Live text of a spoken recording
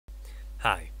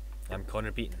Hi, I'm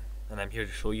Beaton, and I'm here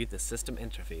to show you the system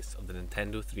interface of the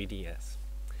Nintendo 3DS.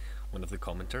 One of the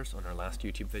commenters on our last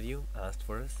YouTube video asked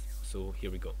for us, so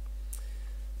here we go.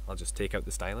 I'll just take out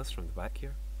the stylus from the back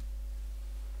here.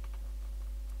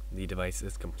 The device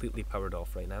is completely powered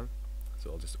off right now,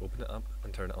 so I'll just open it up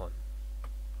and turn it on.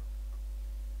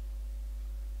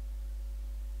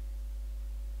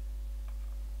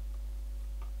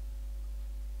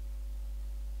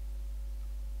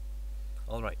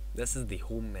 Alright, this is the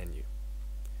home menu.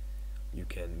 You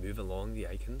can move along the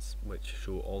icons, which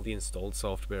show all the installed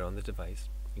software on the device.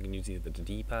 You can use either the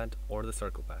D-pad or the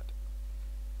circle pad.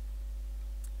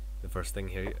 The first thing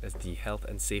here is the health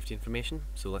and safety information,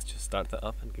 so let's just start that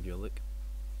up and give you a look.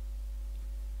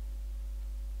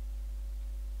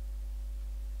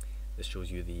 This shows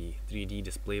you the 3D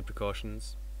display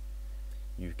precautions.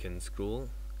 You can scroll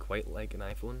quite like an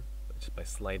iPhone, just by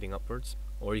sliding upwards,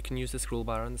 or you can use the scroll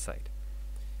bar on the side.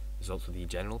 There's also the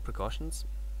general precautions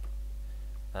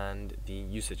and the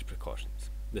usage precautions.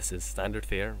 This is standard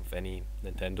fare of any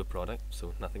Nintendo product,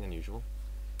 so nothing unusual.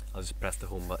 I'll just press the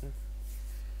home button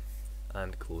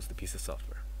and close the piece of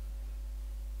software.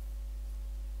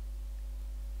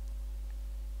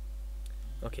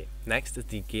 Okay, next is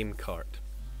the game cart.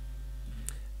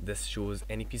 This shows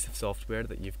any piece of software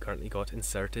that you've currently got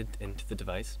inserted into the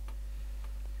device.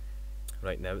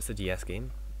 Right now it's a DS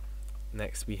game.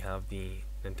 Next we have the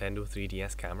Nintendo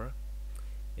 3DS camera.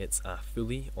 It's a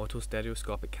fully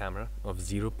auto-stereoscopic camera of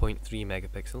 0.3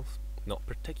 megapixels, not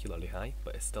particularly high,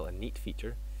 but it's still a neat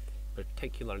feature,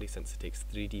 particularly since it takes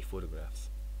 3D photographs,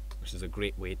 which is a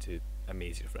great way to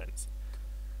amaze your friends.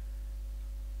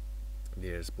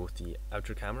 There's both the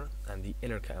outer camera and the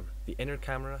inner camera. The inner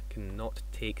camera cannot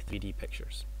take 3D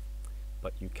pictures,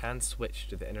 but you can switch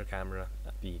to the inner camera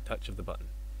at the touch of the button.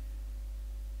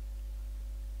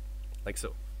 Like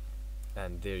so.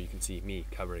 And there you can see me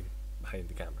cowering behind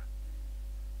the camera.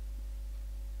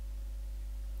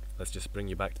 Let's just bring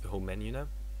you back to the home menu now.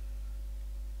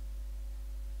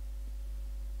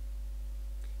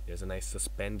 There's a nice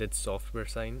suspended software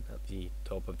sign at the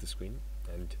top of the screen,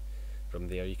 and from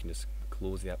there you can just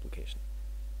close the application.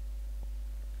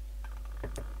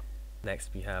 Next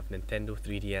we have Nintendo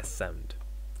 3DS Sound,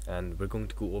 and we're going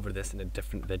to go over this in a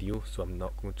different video, so I'm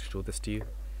not going to show this to you.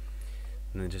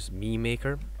 And then just Mi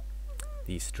Maker,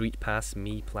 the Street Pass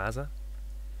Mi Plaza,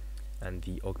 and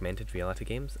the augmented reality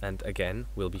games, and again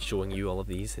we'll be showing you all of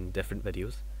these in different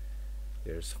videos.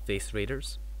 There's Face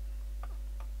Raiders,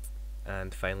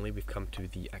 and finally we've come to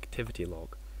the activity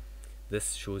log.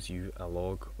 This shows you a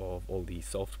log of all the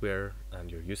software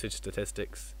and your usage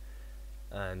statistics,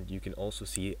 and you can also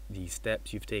see the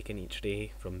steps you've taken each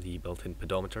day from the built-in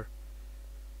pedometer.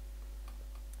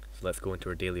 So let's go into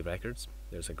our daily records.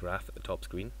 There's a graph at the top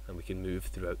screen, and we can move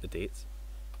throughout the dates.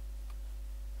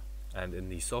 And in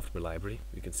the software library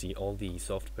we can see all the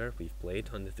software we've played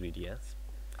on the 3DS,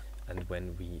 and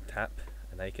when we tap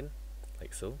an icon,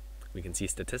 like so, we can see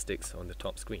statistics on the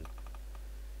top screen.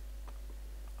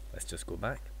 Let's just go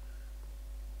back,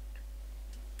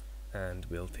 and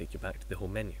we'll take you back to the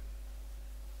home menu.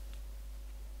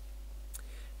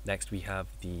 Next we have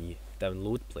the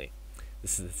download play.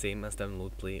 This is the same as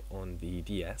download play on the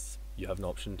DS. You have an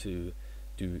option to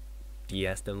do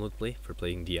DS download play for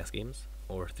playing DS games,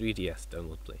 or 3DS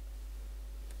download play.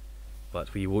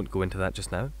 But we won't go into that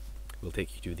just now. We'll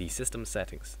take you to the system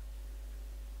settings.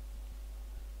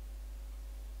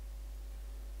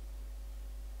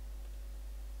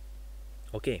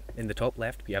 Okay, in the top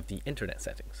left we have the internet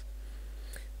settings.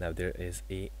 Now there is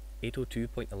a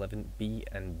 802.11b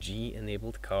and G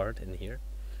enabled card in here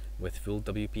with full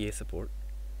WPA support.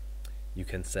 You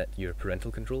can set your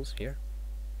parental controls here.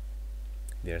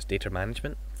 There's data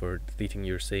management for deleting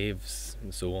your saves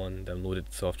and so on, downloaded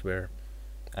software,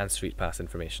 and Street Pass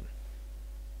information.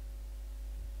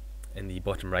 In the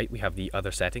bottom right we have the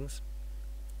other settings.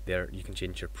 There you can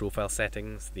change your profile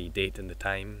settings, the date and the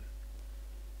time.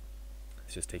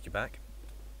 Let's just take you back.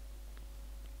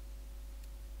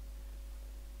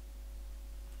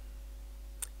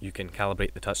 You can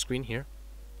calibrate the touchscreen here.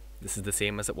 This is the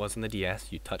same as it was on the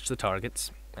DS. You touch the targets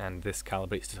and this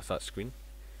calibrates the touchscreen.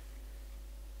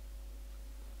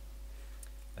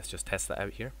 Let's just test that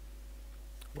out here.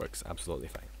 Works absolutely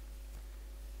fine.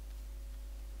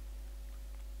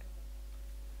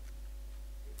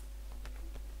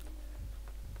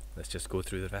 Let's just go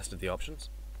through the rest of the options.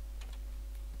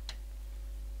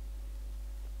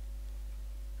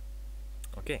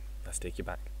 Okay, let's take you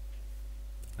back.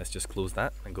 Let's just close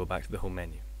that and go back to the home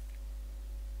menu.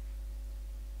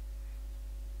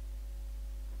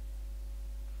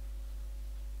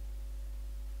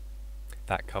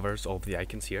 That covers all of the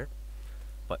icons here.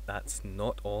 But that's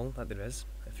not all that there is.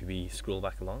 If we scroll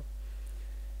back along,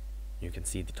 you can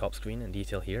see the top screen in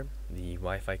detail here, the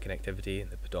Wi-Fi connectivity,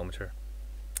 the pedometer,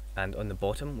 and on the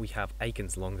bottom we have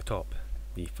icons along the top.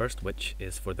 The first which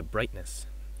is for the brightness.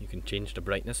 You can change the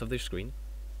brightness of the screen,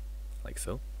 like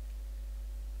so.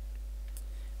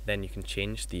 Then you can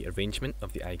change the arrangement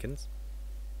of the icons.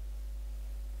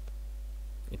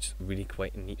 It's really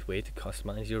quite a neat way to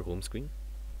customize your home screen.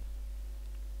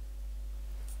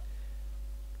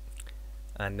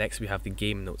 And next we have the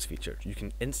game notes feature. You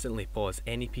can instantly pause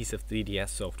any piece of 3DS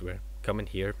software, come in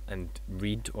here and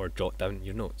read or jot down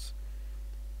your notes.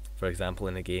 For example,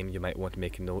 in a game you might want to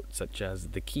make a note such as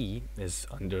the key is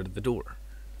under the door.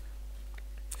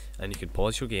 And you can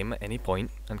pause your game at any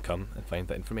point and come and find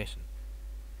that information.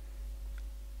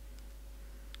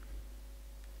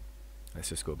 Let's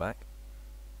just go back.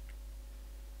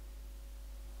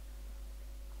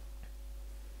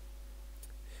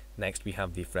 Next we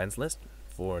have the friends list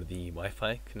for the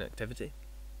Wi-Fi connectivity.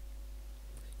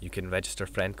 You can register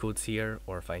friend codes here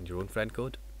or find your own friend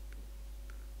code.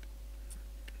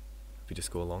 If you just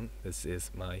go along, this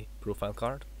is my profile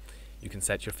card. You can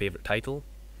set your favorite title,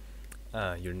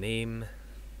 your name,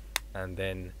 and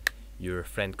then your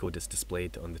friend code is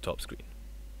displayed on the top screen.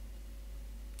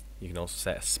 You can also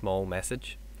set a small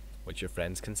message which your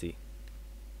friends can see.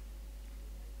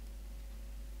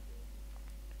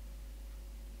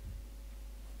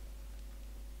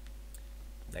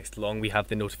 Next along we have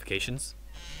the notifications.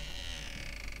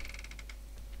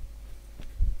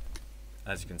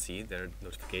 As you can see, there are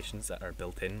notifications that are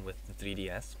built in with the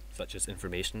 3DS, such as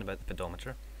information about the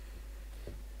pedometer.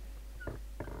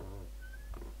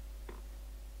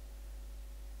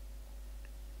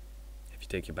 If you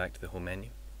take you back to the home menu.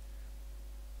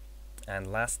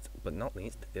 And last but not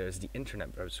least, there is the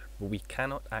internet browser. But we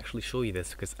cannot actually show you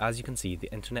this because, as you can see,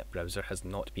 the internet browser has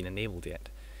not been enabled yet.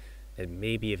 It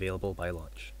may be available by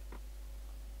launch.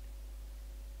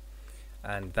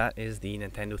 And that is the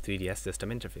Nintendo 3DS system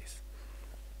interface.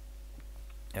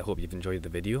 I hope you've enjoyed the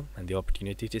video and the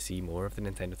opportunity to see more of the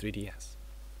Nintendo 3DS.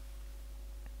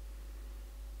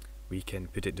 We can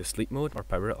put it to sleep mode or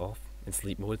power it off. In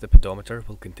sleep mode the pedometer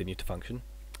will continue to function,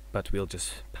 but we'll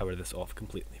just power this off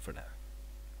completely for now.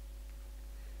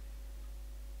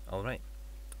 Alright,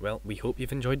 well, we hope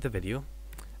you've enjoyed the video,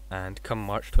 and come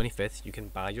March 25th you can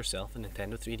buy yourself a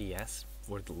Nintendo 3DS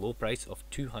for the low price of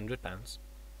 £200.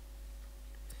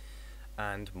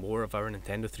 And more of our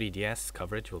Nintendo 3DS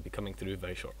coverage will be coming through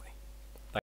very shortly.